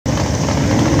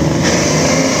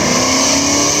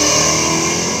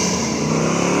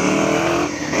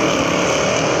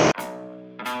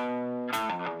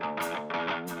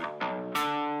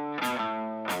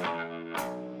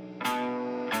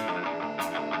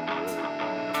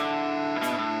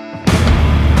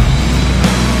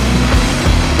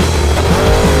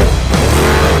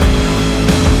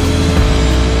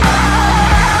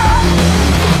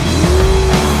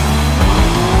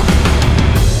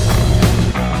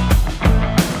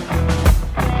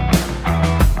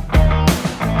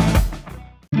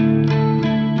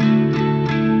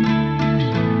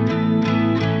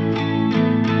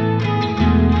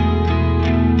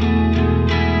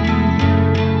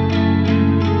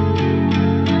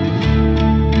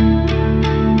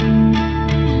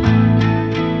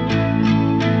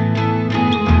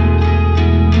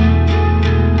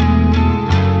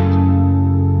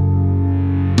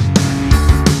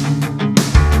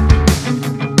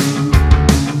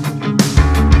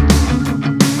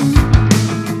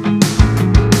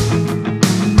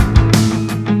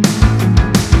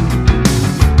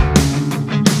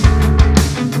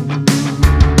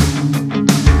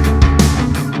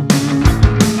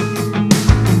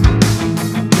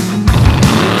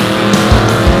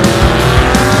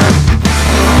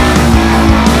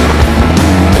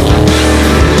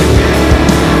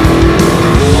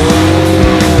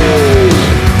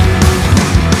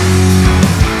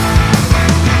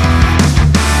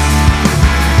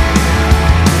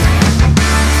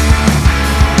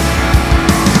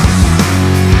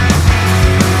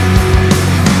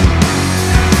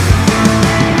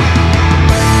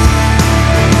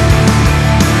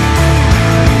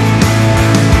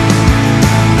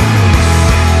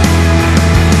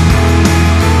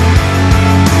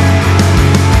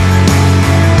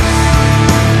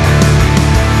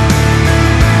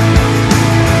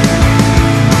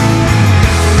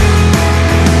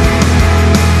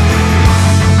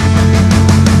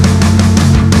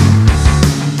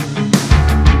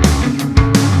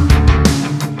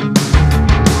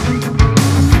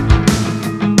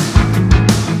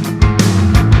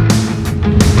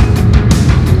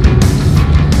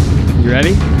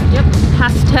Ready? Yep,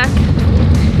 Tech.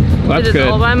 Well, that's did it good.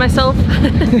 all by myself.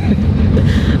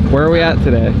 Where are we at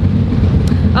today?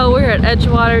 Oh, we're at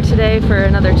Edgewater today for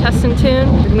another test and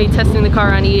tune. We're gonna be testing the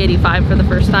car on E85 for the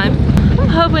first time. I'm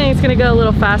hoping it's gonna go a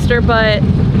little faster, but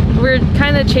we're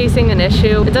kind of chasing an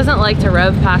issue. It doesn't like to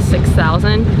rev past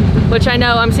 6,000, which I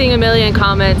know I'm seeing a million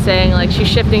comments saying like she's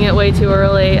shifting it way too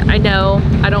early. I know,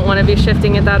 I don't want to be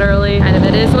shifting it that early. Kind of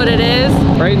it is what it is.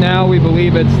 Right now we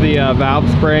believe it's the valve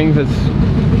springs that's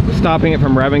stopping it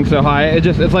from revving so high.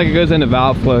 It's like it goes into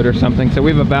valve float or something. So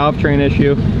we have a valve train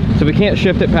issue. So we can't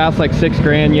shift it past like 6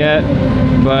 grand yet,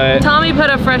 but Tommy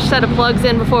put a fresh set of plugs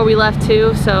in before we left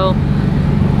too, so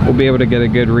we'll be able to get a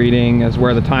good reading as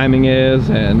where the timing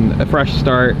is and a fresh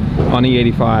start on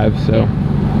E85. So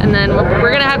yeah. And then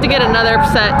we're gonna have to get another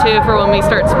set too for when we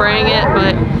start spraying it,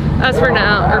 but as for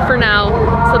now,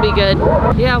 this will be good.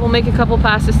 Yeah, we'll make a couple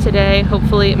passes today.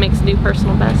 Hopefully it makes a new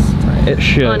personal best. it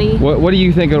should. Funny. What do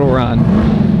you think it'll run?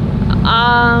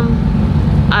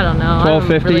 I don't know.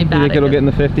 1250? Really You think it'll get in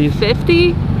the 50s?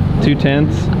 50?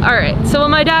 210s? All right, so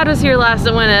when my dad was here last,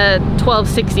 it went at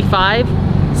 1265.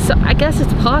 So I guess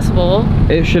it's possible.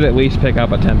 It should at least pick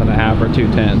up a 10th and a half or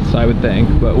 210s, I would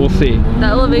think, but we'll see. The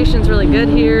elevation's really good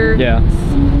here. Yeah.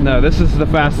 No, this is the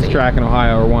fastest track in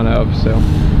Ohio, or one of, so.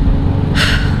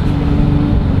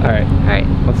 All right,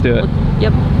 let's do it.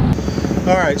 Yep.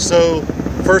 All right, so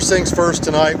first things first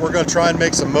tonight, we're going to try and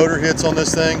make some motor hits on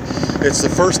this thing. It's the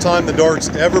first time the Dart's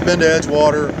ever been to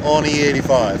Edgewater on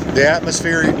E85. The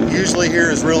atmosphere usually here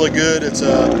is really good. It's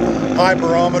a high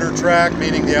barometer track,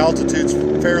 meaning the altitude's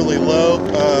fairly low.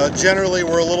 Generally,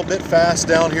 we're a little bit fast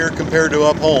down here compared to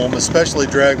up home, especially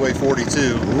dragway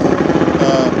 42.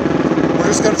 We're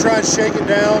just going to try and shake it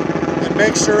down and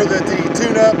make sure that the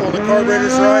tune-up on the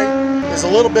carburetor's right is a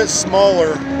little bit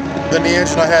smaller than the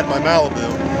engine I had in my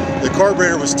Malibu. The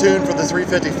carburetor was tuned for the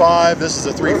 355, this is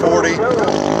a 340.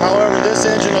 However, this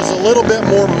engine is a little bit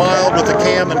more mild with the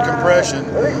cam and compression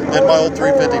than my old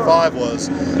 355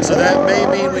 was. So that may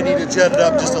mean we need to jet it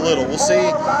up just a little. We'll see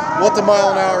what the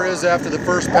mile an hour is after the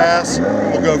first pass.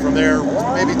 We'll go from there,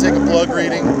 maybe take a plug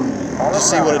reading, just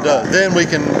see what it does. Then we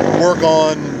can work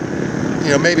on,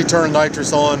 maybe turn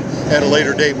nitrous on at a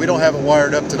later date. We don't have it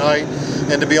wired up tonight.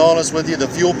 And to be honest with you, the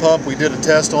fuel pump, we did a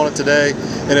test on it today,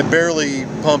 and it barely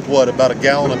pumped, what, about a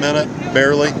gallon a minute?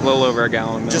 Barely? A little over a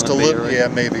gallon a minute. Just a little, yeah,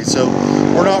 maybe. So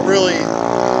we're not really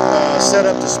set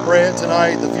up to spray it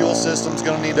tonight. The fuel system's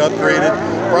going to need upgraded,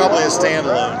 probably a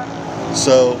standalone.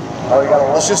 So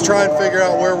let's just try and figure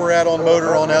out where we're at on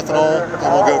motor, on ethanol, and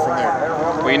we'll go from there.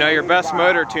 Well, your best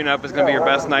motor tune-up is going to be your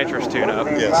best nitrous tune-up.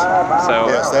 Yes. So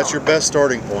yes, that's your best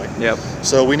starting point. Yep.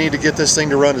 So we need to get this thing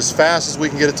to run as fast as we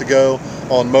can get it to go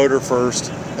on motor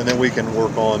first, and then we can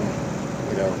work on,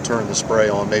 turning the spray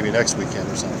on maybe next weekend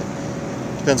or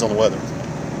something. Depends on the weather.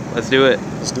 Let's do it.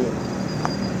 Let's do it.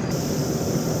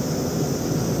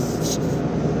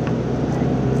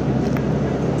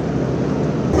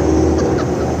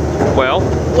 Well,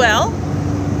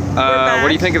 what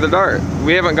do you think of the Dart?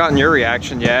 We haven't gotten your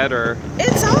reaction yet, or?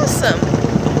 It's awesome.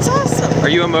 It's awesome. Are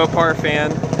you a Mopar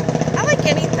fan? I like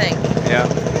anything. Yeah.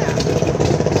 Yeah.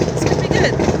 It's gonna be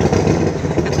good.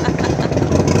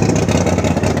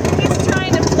 He's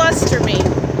trying to fluster me.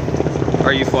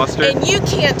 Are you flustered? And you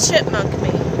can't chipmunk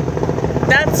me.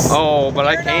 That's. Oh, but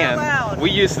I you're can. not allowed.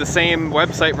 We use the same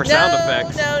website for sound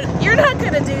effects. No, you're not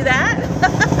gonna do that.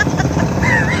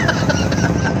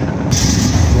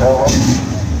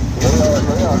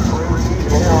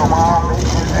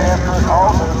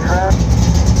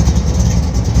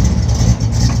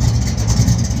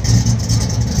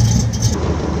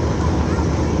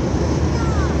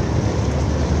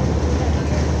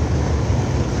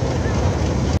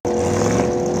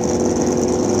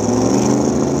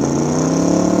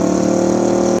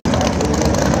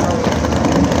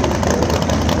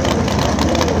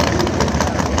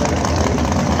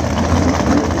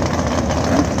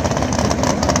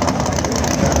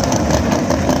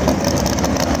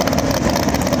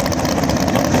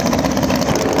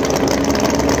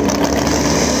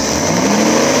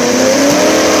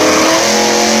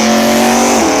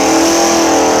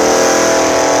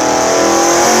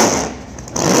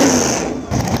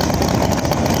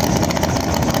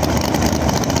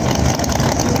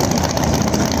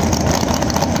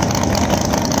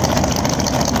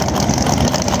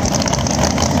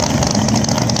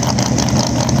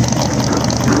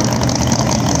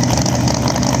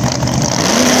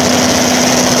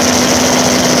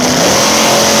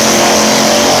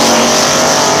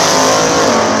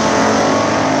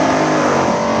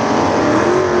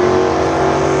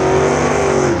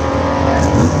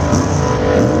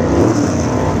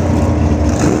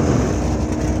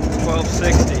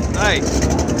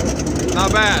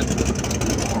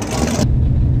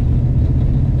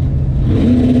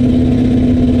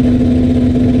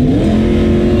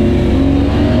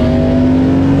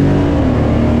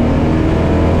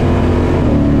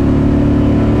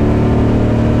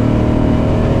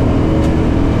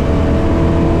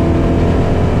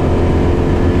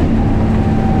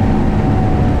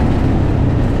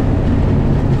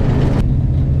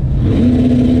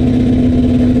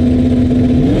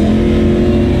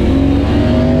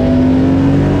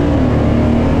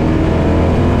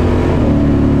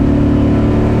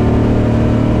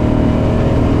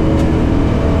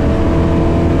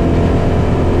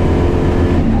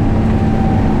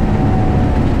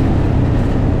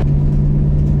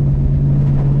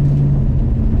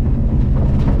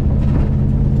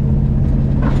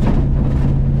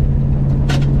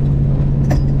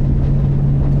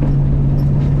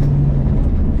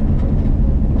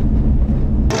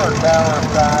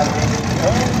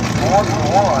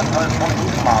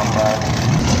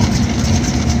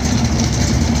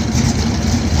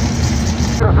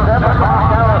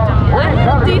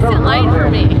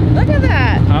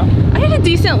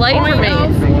 decent light for me,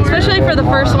 especially for the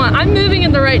first one. I'm moving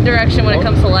in the right direction when it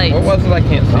comes to lights. What was it? I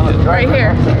can't see it. Right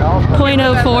here.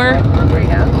 0.04.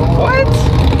 What?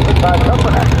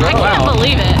 I can't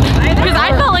believe it. Because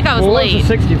I felt like I was late. It's a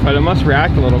 60 foot. It must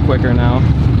react a little quicker now.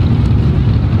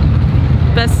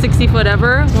 Best 60 foot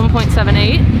ever,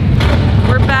 1.78.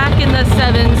 We're back in the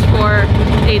 7s for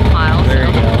 8 miles. There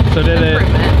you go. So did it?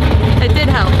 It did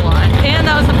help a lot. And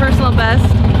that was the personal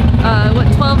best. What,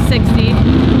 1260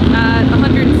 at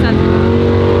 107. So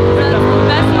that's the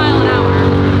best mile an hour.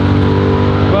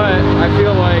 But I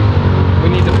feel like we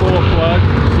need to pull a plug,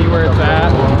 see where it's at,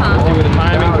 see where the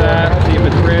timing's at, see if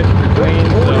it's rich or clean.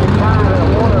 So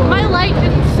my light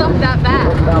didn't suck that bad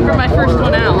for my first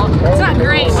one out. It's not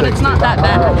great, but it's not that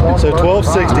bad. So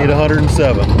 1260 to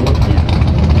 107.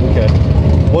 Okay.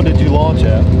 What did you launch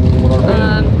at?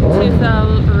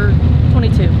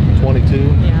 2022. 22?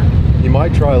 Yeah. You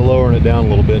might try lowering it down a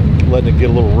little bit, letting it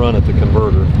get a little run at the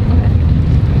converter.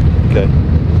 Okay.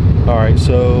 All right,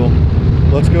 so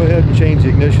let's go ahead and change the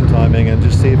ignition timing and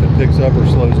just see if it picks up or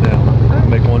slows down.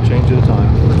 Make one change at a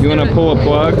time. you want to pull a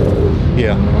plug?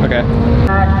 Yeah. Okay.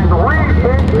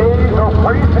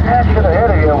 Action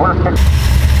ahead of you. We're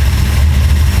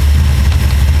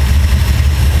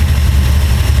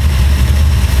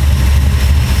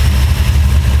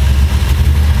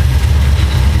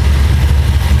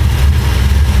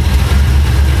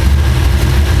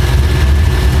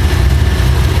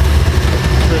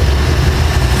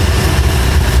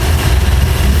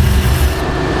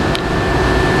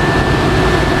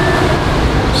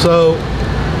So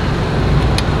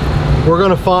we're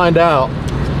going to find out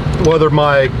whether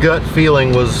my gut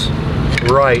feeling was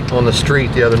right on the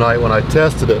street the other night when I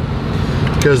tested it,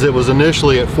 because it was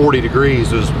initially at 40 degrees.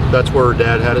 That's where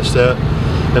Dad had it set,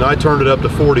 and I turned it up to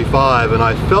 45, and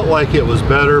I felt like it was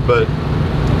better, but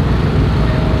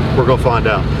we're going to find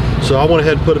out. So I went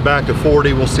ahead and put it back to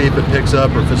 40. We'll see if it picks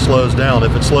up or if it slows down.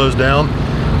 If it slows down,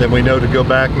 then we know to go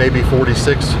back maybe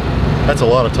 46. That's a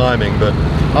lot of timing, but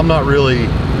I've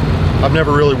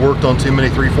never really worked on too many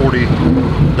 340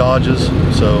 Dodges,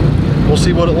 so we'll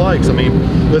see what it likes. I mean,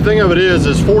 the thing of it is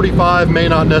 45 may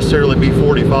not necessarily be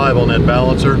 45 on that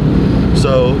balancer,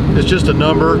 so it's just a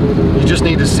number. You just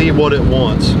need to see what it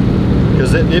wants,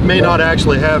 because it may not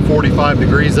actually have 45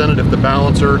 degrees in it if the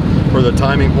balancer or the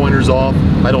timing pointer's off.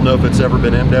 I don't know if it's ever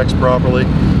been indexed properly,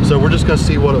 so we're just going to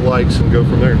see what it likes and go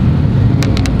from there.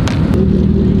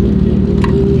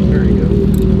 There you go.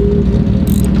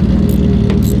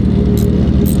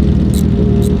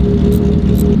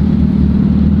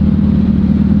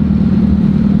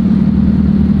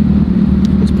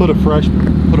 Put a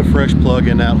fresh plug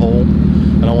in that hole,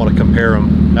 and I want to compare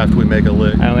them after we make a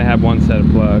lick. I only have one set of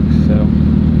plugs, so.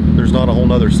 There's not a whole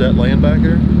nother set laying back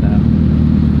there? No.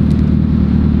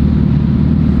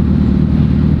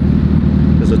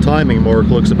 Because the timing mark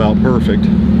looks about perfect.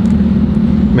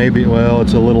 Maybe, well,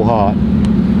 it's a little hot.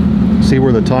 See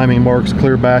where the timing mark's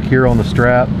clear back here on the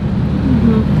strap?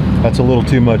 Mm-hmm. That's a little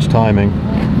too much timing.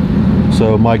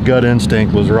 So my gut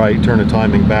instinct was right, turn the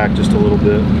timing back just a little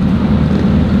bit.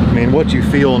 I mean, what you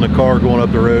feel in the car going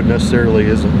up the road necessarily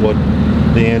isn't what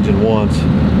the engine wants,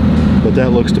 but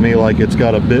that looks to me like it's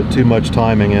got a bit too much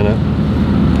timing in it.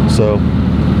 So,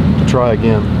 try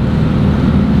again.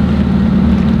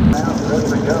 good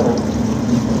to go.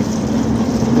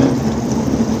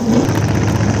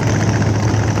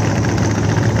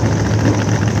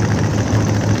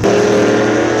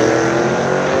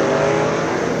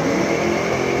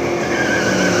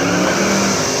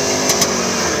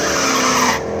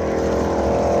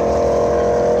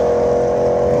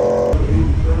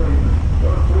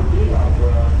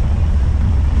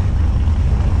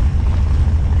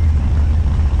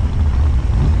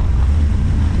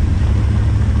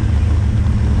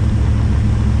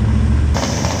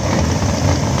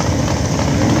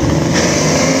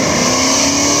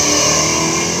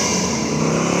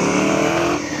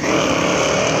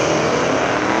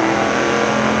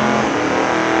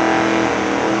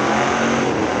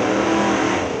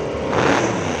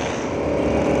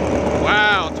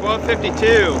 Wow,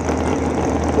 1252.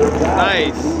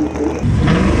 Nice.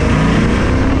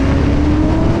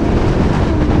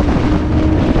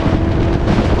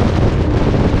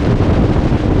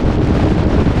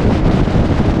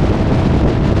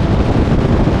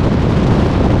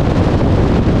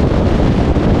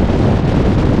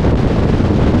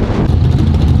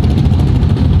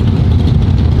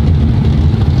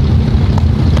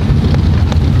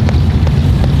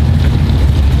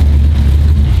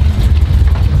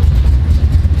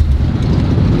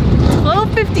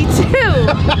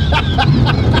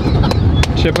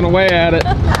 Chipping away at it.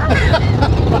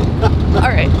 All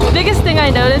right, the biggest thing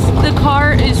I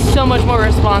so much more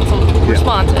responsive.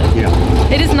 Yeah.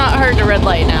 It is not hard to red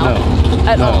light now. No.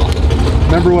 At all.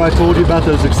 Remember what I told you about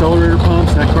those accelerator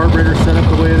pumps, that carburetor set up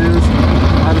the way it is?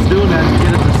 I was doing that to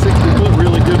get it to 60 foot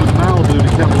really good with Malibu to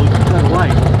keep that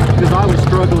light, because I was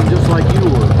struggling just like you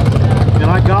were, and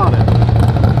I got it.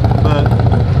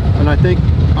 And I think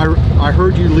I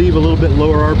heard you leave a little bit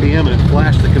lower RPM and it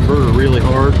flashed the converter really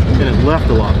hard and it left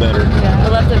a lot better. Yeah, I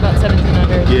left it about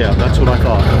 1700. Yeah, that's what I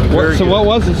thought. So what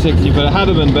was the 60? But it had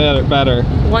to have been better.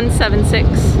 176.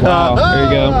 Wow, there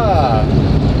you go.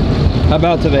 How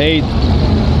about to the 8?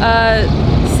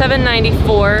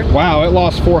 794. Wow, it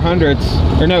lost 400s,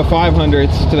 or no,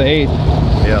 500s to the 8.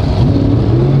 Yeah.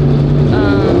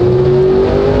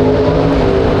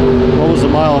 What was the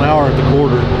mile an hour at the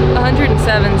quarter?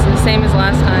 107, so the same as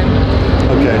last time.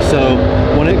 Okay, so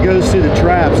when it goes through the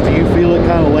traps, do you feel it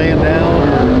kind of laying down?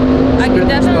 Or I can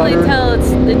definitely tell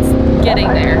it's getting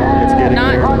there. It's getting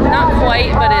not there. Not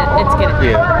quite, but it's getting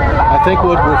there. Yeah, I think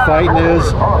what we're fighting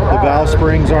is the valve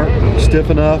springs aren't stiff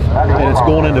enough, and it's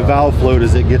going into valve float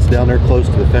as it gets down there close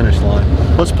to the finish line.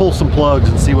 Let's pull some plugs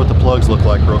and see what the plugs look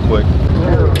like real quick.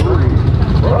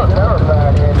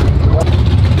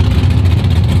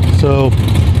 So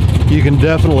you can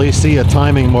definitely see a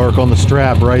timing mark on the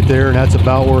strap right there, and that's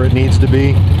about where it needs to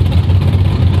be.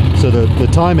 So the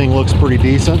timing looks pretty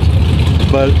decent,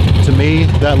 but to me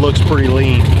that looks pretty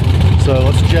lean. So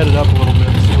let's jet it up a little bit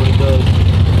and see what it does.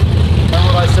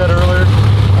 Remember what I said earlier?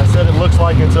 I said it looks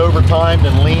like it's over-timed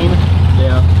and lean.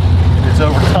 Yeah. It's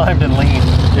over-timed and lean.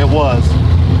 It was.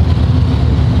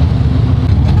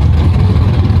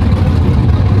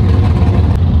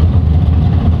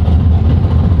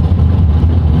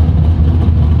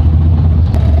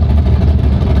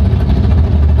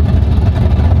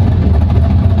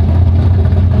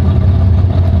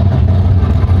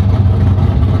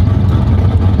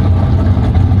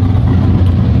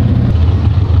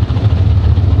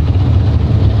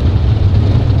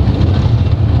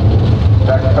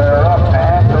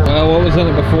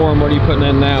 And what are you putting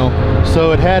in now?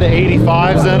 So it had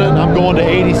 85s in it, and I'm going to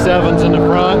 87s in the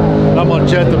front, and I'm going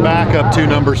to jet the back up 2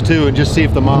 numbers too and just see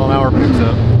if the mile an hour picks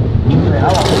up.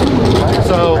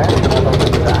 So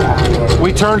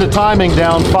we turned the timing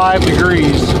down 5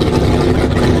 degrees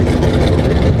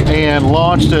and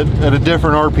launched it at a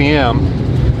different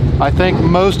RPM. I think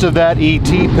most of that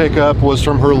ET pickup was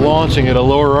from her launching at a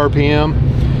lower RPM,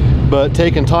 but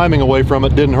taking timing away from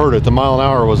it didn't hurt it. The mile an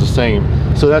hour was the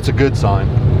same, so that's a good sign.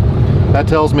 That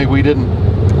tells me we didn't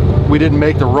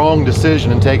make the wrong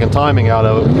decision in taking timing out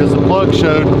of it, because the plug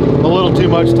showed a little too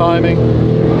much timing.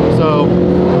 So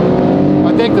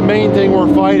I think the main thing we're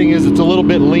fighting is it's a little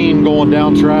bit lean going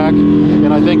down track,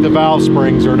 and I think the valve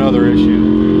springs are another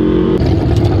issue.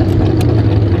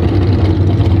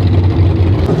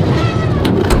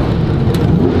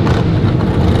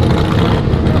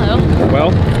 Hello.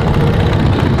 Well,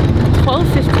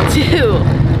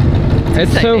 12:52.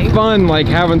 It's so fun, like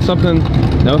having something,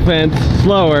 no offense,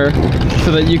 slower,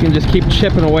 so that you can just keep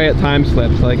chipping away at time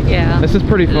slips. Like, yeah, this is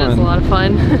pretty fun. It's a lot of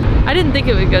fun. I didn't think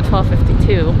it would go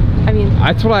 12:52. I mean,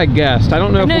 that's what I guessed. I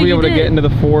don't know if we'll be able to get into the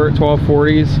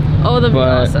 12:40s. Oh, that'd be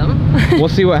awesome. We'll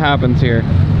see what happens here.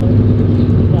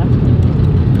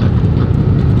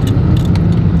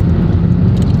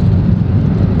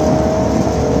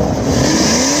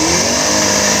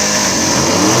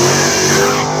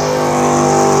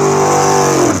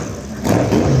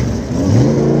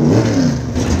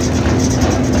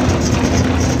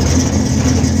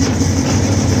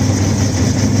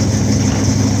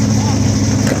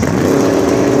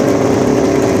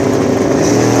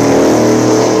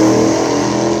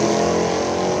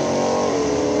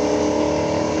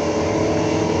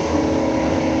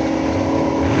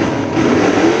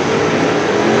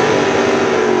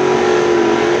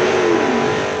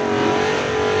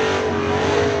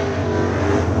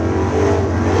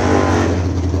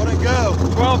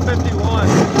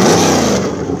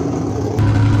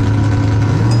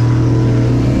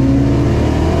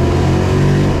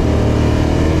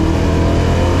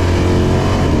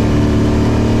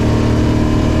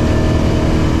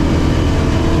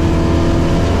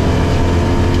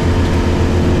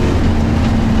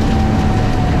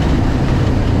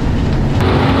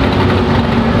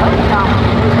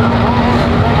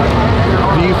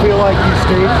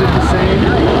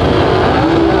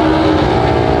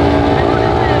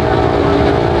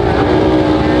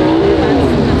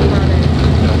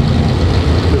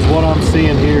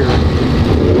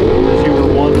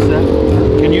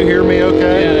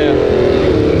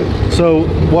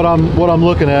 What I'm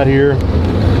looking at here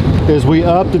is we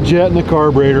upped the jet and the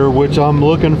carburetor, which I'm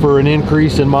looking for an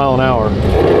increase in mile an hour.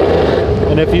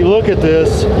 And if you look at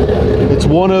this, it's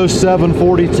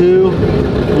 107.42,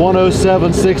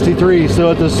 107.63.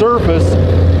 So at the surface,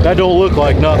 that don't look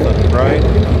like nothing, right?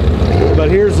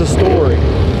 But here's the story.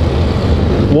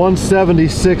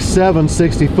 176.7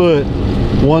 60 foot,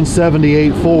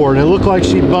 178.4, and it looked like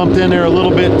she bumped in there a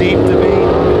little bit deep to me.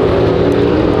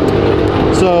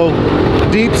 So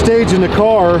deep stage in the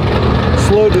car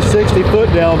slowed the 60 foot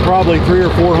down probably 300 or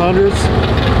 400s.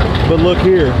 But look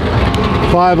here,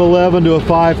 511 to a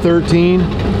 513,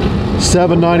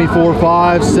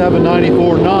 794.5,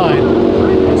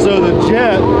 794.9. So the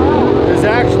jet is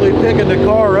actually picking the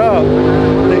car up.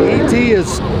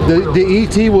 The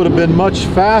ET would have been much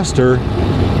faster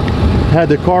had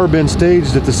the car been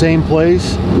staged at the same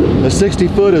place. The 60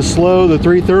 foot is slow, the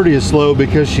 330 is slow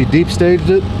because she deep staged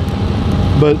it.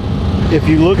 But if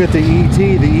you look at the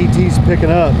ET's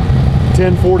picking up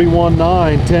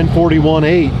 1041.9,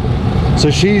 1041.8. So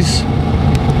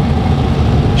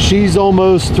she's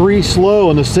almost 3 slow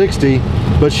in the 60,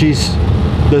 but she's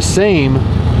the same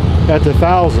at the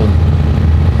 1000.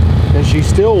 And she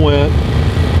still went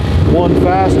 1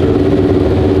 faster.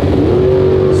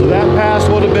 So that pass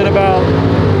would have been about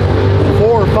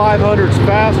 400 or 500s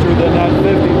faster than that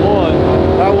 51.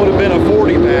 That would have been a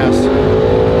 40 pass.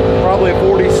 Probably a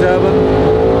 47.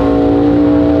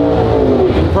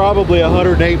 And probably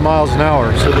 108 miles an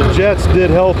hour. So the jets did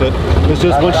help it. It's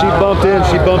just when she bumped in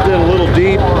a little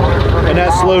deep, and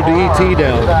that slowed the ET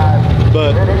down.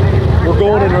 But we're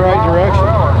going in the right direction.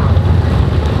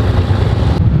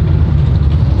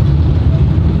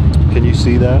 Can you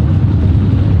see that?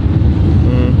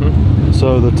 Mm-hmm.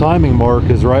 So the timing mark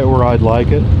is right where I'd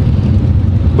like it,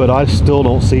 but I still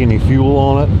don't see any fuel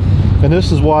on it. And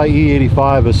this is why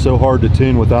E85 is so hard to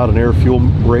tune without an air-fuel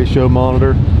ratio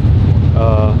monitor.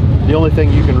 The only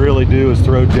thing you can really do is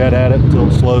throw jet at it until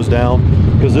it slows down,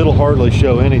 because it'll hardly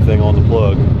show anything on the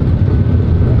plug.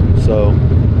 So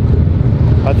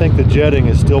I think the jetting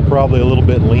is still probably a little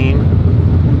bit lean,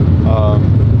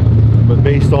 but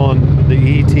based on the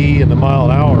ET and the mile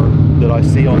an hour that I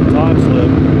see on the time slip,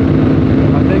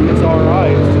 I think it's all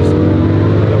right. It's just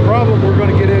the problem we're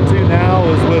going to get into now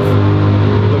is with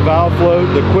the valve float.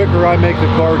 The quicker I make the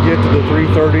car get to the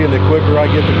 330 and the quicker I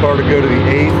get the car to go to the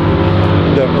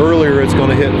 8th, the earlier it's going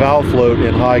to hit valve float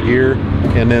in high gear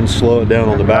and then slow it down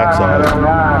on the backside.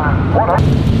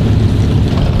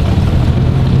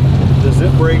 Does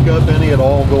it break up any at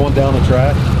all going down the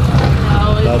track?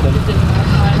 No, it Nothing? didn't that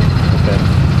time. Okay.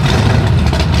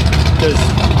 Because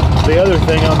the other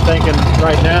thing I'm thinking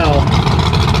right now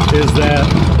is that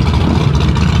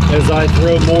as I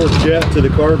throw more jet to the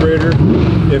carburetor,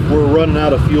 if we're running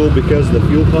out of fuel because of the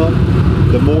fuel pump,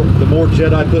 the more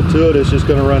jet I put to it, it's just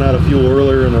going to run out of fuel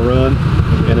earlier in the run,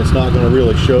 and it's not going to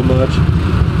really show much.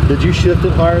 Did you shift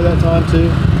it higher that time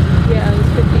too? Yeah, it was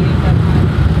 58 that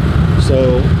time.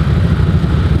 So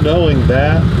knowing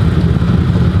that,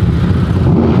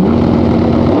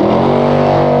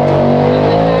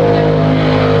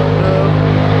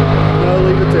 no,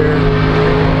 leave it there.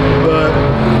 But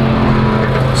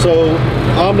so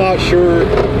I'm not sure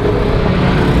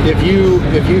if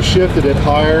you shifted it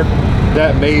higher,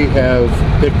 that may have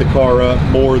picked the car up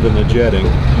more than the jetting.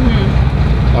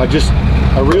 Mm-hmm. I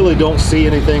really don't see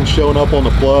anything showing up on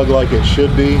the plug like it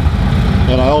should be,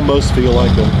 and I almost feel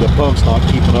like the pump's not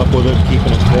keeping up with it,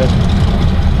 keeping it fit.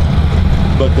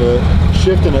 But the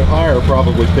shifting it higher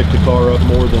probably picked the car up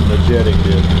more than the jetting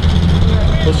did.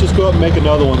 Let's just go up and make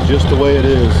another one just the way it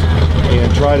is, and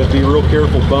try to be real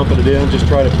careful bumping it in. Just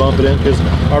try to bump it in, because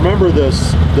I remember the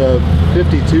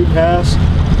 52 pass,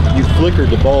 you flickered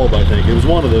the bulb. I think it was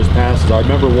one of those passes. I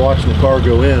remember watching the car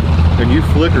go in, and you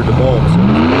flickered the bulb.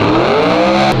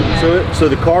 So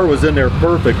the car was in there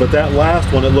perfect, but that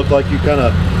last one, it looked like you kind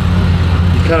of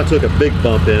took a big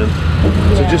bump in.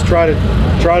 So just try to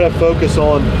focus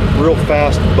on real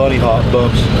fast bunny hop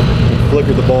bumps and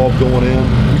flicker the bulb going in.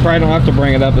 You probably don't have to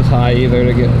bring it up as high either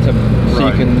to get to so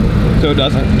Right. so it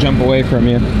doesn't jump away from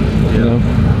you. Yeah. You know?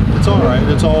 It's all right.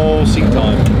 It's all seat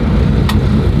time.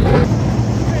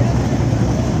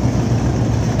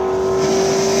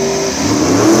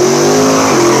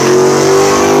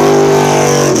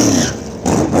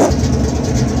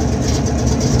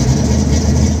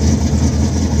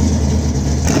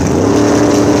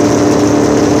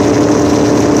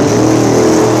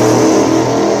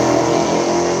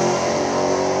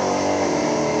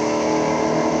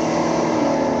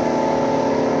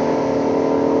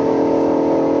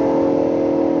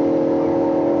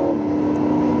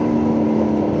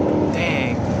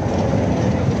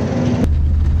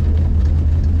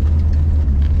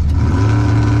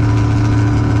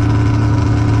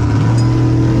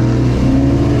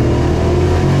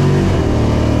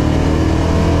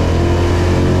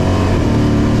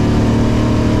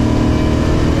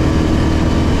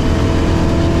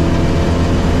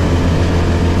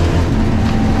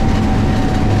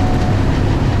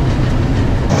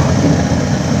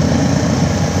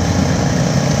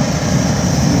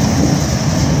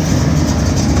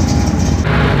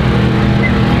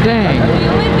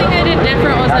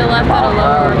 different was I left at a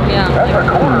lower RPM.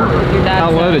 Like your dad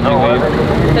How low did you leave?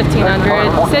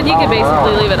 1500. He said you could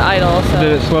basically leave it idle. So.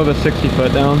 Did it slow the 60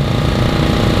 foot down?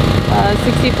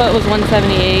 60 foot was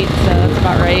 178, so that's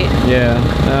about right. Yeah,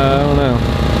 I don't know.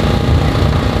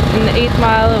 In the 8th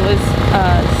mile, it was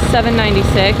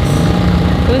 796.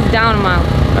 It was down a mile,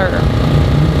 or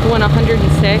going 106,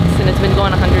 and it's been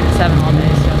going 107 all day.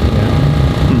 So.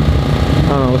 Yeah. I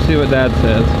don't know. We'll see what Dad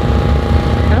says.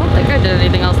 I don't think I did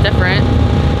anything else different.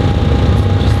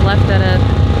 Just left at a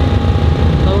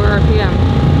lower RPM. I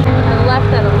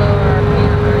left at a lower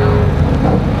RPM.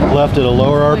 Left at a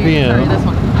lower RPM. Sorry, this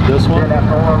one. This one?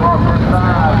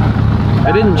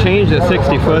 It didn't change at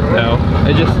 60 foot though.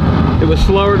 It was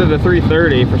slower to the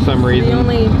 330 for some reason.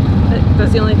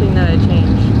 That's the only thing that I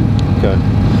changed. Okay.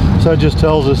 So that just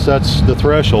tells us that's the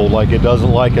threshold, like it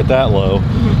doesn't like it that low.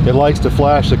 It likes to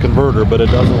flash the converter, but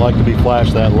it doesn't like to be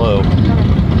flashed that low.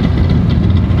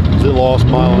 It lost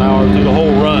mile an hour through the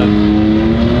whole run.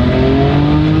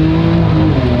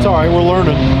 It's all right, we're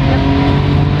learning.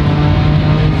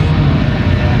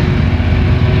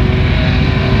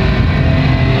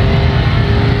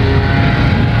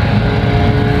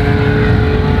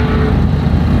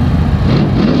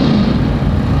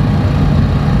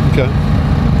 Okay.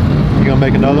 You gonna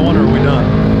make another one, or are we done?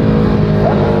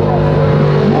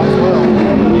 Might as well.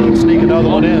 You can sneak another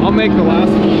one in. I'll make the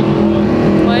last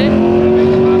one. What? I'll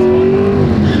make the last one.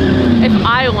 If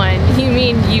I won, you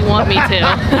mean you want me to?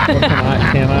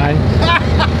 Can I?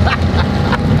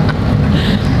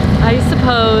 I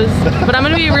suppose. But I'm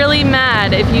gonna be really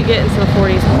mad if you get into the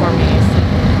 40s before me. So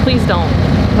please don't.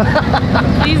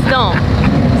 Please don't.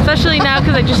 Especially now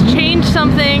because I just changed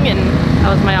something and that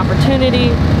was my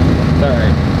opportunity. It's all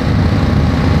right.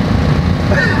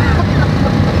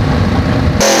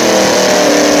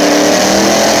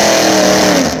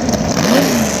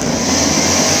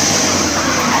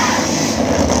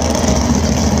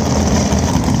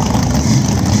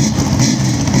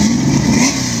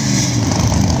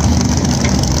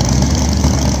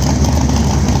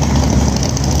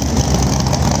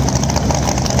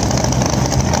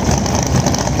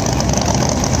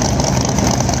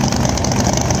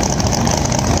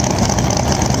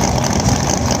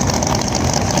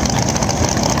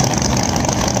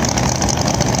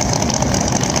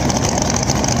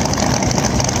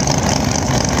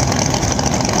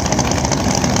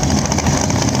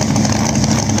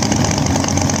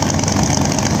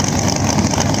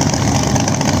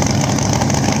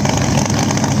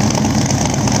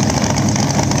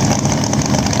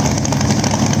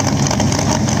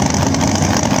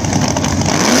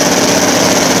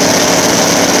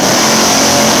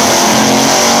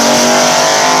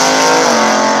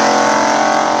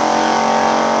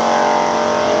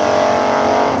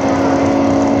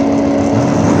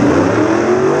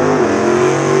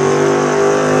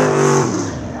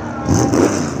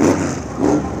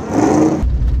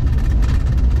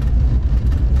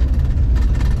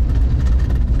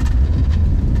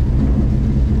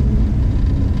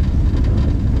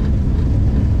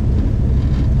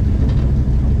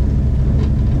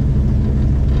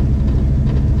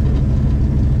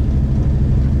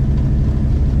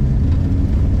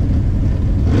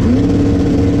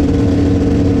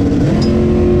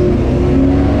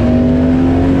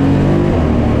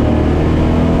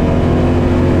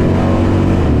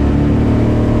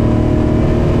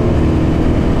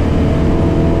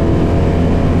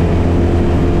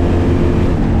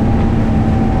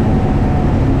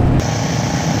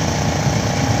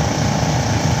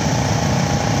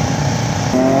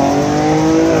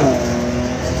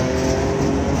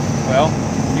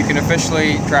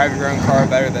 Officially drive your own car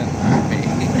better than me. Get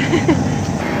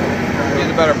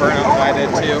a better burnout than I did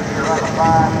too.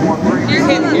 You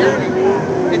can't hear me.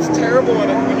 It's terrible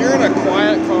when you're in a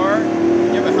quiet car,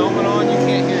 you have a helmet on, you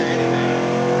can't hear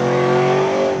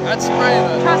anything. That's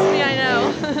probably Trust me, I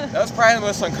know. that's probably the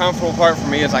most uncomfortable part for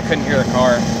me is I couldn't hear the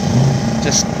car.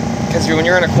 Just because when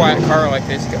you're in a quiet car like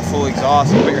this, you get full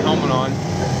exhaust, you put your helmet on.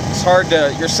 It's hard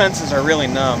to, your senses are really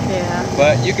numb. Yeah.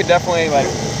 But you could definitely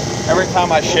every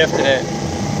time I shifted it,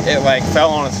 it fell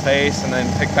on its face and then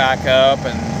picked back up,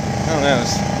 and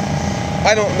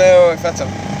I don't know if that's a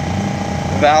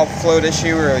valve float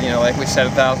issue or like we said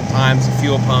 1,000 times, a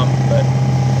fuel pump, but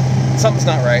something's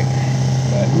not right.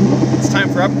 But it's time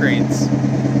for upgrades.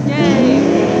 Yay!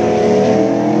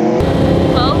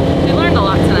 Well, we learned a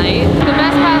lot tonight. The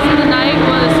best pass of the night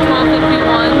was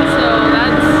 1251, so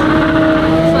that's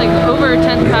over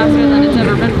 10 faster than it's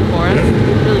ever been before.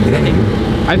 That's really exciting.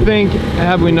 I think,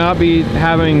 had we not be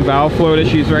having valve float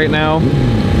issues right now,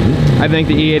 I think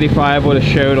the E85 would have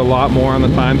showed a lot more on the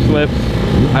time slips.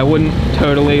 I wouldn't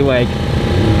totally like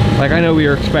I know we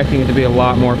were expecting it to be a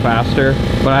lot more faster,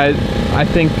 but I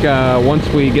think once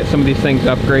we get some of these things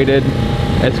upgraded,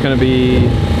 it's going to be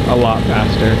a lot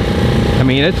faster. I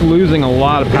mean, it's losing a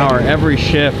lot of power every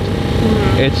shift.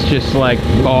 It's just like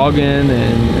bogging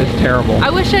and it's terrible. I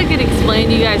wish I could explain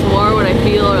to you guys more what I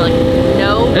feel or like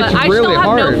know, but I really still have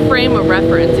hard. no frame of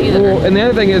reference either. Well, and the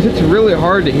other thing is it's really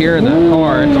hard to hear in that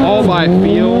car. It's all by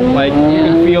feel. Like you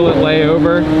can feel it lay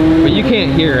over, but you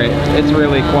can't hear it. It's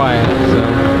really quiet.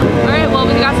 So.